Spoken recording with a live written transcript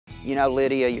You know,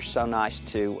 Lydia, you're so nice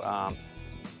to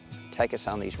take us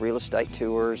on these real estate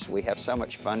tours. We have so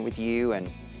much fun with you, and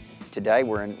today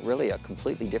we're in really a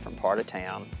completely different part of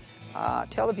town.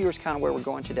 Tell the viewers kind of where we're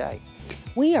going today.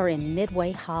 We are in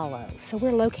Midway Hollow, so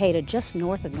we're located just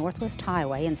north of Northwest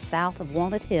Highway and south of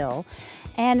Walnut Hill,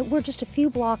 and we're just a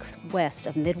few blocks west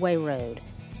of Midway Road.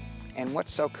 And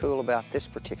what's so cool about this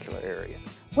particular area?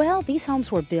 Well, these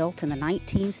homes were built in the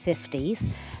 1950s,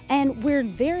 and we're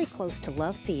very close to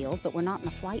Love Field, but we're not in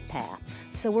the flight path,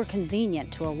 so we're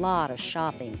convenient to a lot of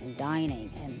shopping and dining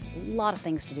and a lot of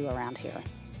things to do around here.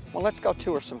 Well, let's go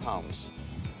tour some homes.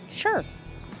 Sure.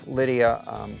 Lydia,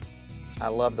 I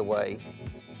love the way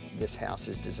this house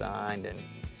is designed, and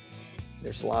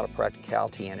there's a lot of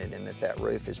practicality in it, and that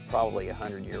roof is probably a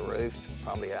 100-year roof,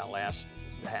 probably outlasts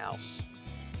the house.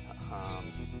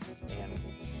 And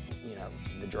you know,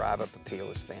 the drive-up appeal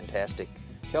is fantastic.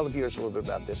 Tell the viewers a little bit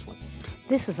about this one.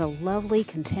 This is a lovely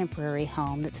contemporary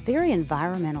home that's very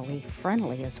environmentally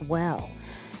friendly as well.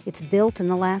 It's built in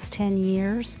the last 10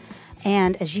 years,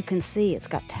 and as you can see, it's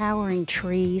got towering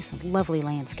trees, lovely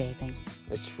landscaping.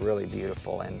 It's really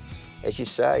beautiful, and as you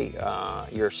say,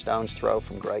 you're a stone's throw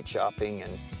from great shopping,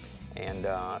 and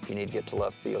if you need to get to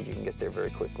Love Field, you can get there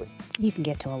very quickly. You can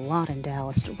get to a lot in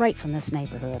Dallas right from this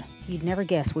neighborhood. You'd never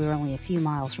guess we were only a few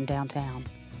miles from downtown.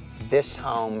 This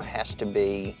home has to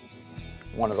be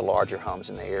one of the larger homes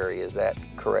in the area. Is that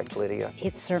correct, Lydia?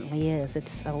 It certainly is.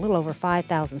 It's a little over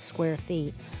 5,000 square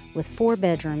feet with 4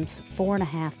 bedrooms,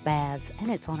 4.5 baths,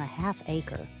 and it's on a ½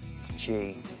 acre.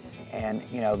 Gee, and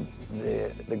you know,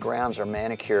 the grounds are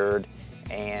manicured,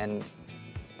 and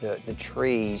the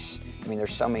trees, I mean,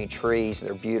 there's so many trees,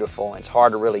 they're beautiful, and it's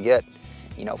hard to really get,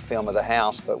 you know, film of the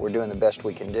house, but we're doing the best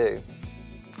we can do.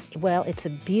 Well, it's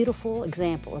a beautiful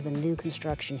example of the new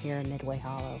construction here in Midway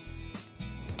Hollow.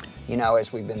 You know,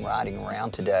 as we've been riding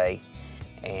around today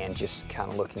and just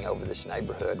kind of looking over this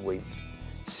neighborhood, we've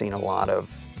seen a lot of,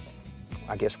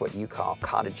 I guess, what you call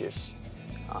cottages,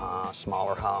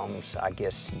 smaller homes, I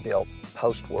guess, built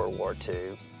post-World War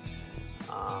II.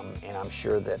 And I'm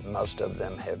sure that most of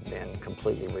them have been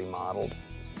completely remodeled.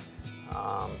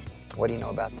 What do you know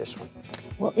about this one?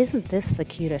 Well, isn't this the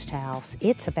cutest house?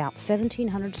 It's about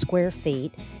 1,700 square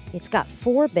feet. It's got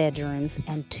 4 bedrooms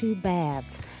and 2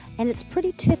 baths, and it's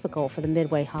pretty typical for the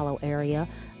Midway Hollow area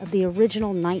of the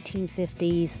original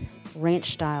 1950s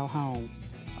ranch-style home.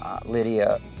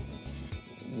 Lydia,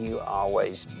 you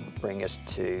always bring us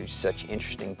to such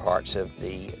interesting parts of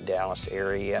the Dallas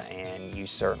area, and you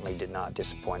certainly did not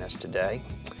disappoint us today.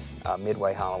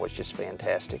 Midway Hollow was just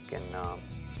fantastic, and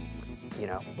you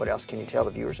know, what else can you tell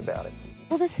the viewers about it?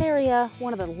 Well, this area,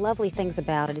 one of the lovely things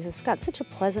about it is it's got such a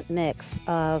pleasant mix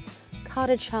of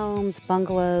cottage homes,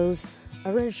 bungalows,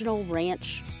 original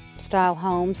ranch-style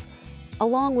homes,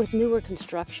 along with newer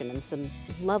construction and some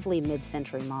lovely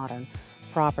mid-century modern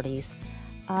properties.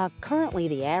 Currently,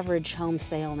 the average home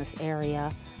sale in this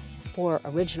area for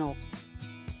original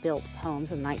built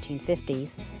homes in the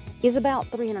 1950s is about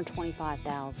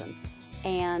 $325,000,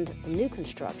 and the new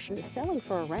construction is selling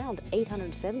for around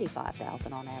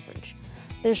 $875,000 on average.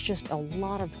 There's just a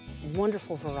lot of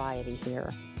wonderful variety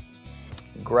here.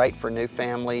 Great for new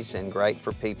families and great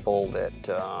for people that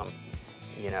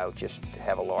you know, just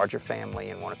have a larger family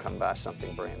and want to come buy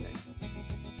something brand new.